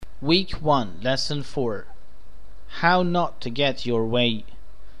Week 1, Lesson 4. How not to get your way.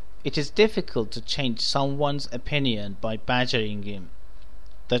 It is difficult to change someone's opinion by badgering him.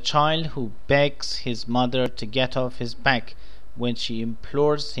 The child who begs his mother to get off his back when she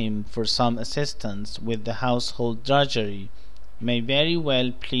implores him for some assistance with the household drudgery may very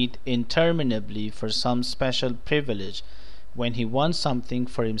well plead interminably for some special privilege when he wants something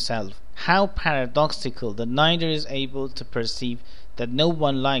for himself. How paradoxical that neither is able to perceive that no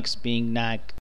one likes being nagged.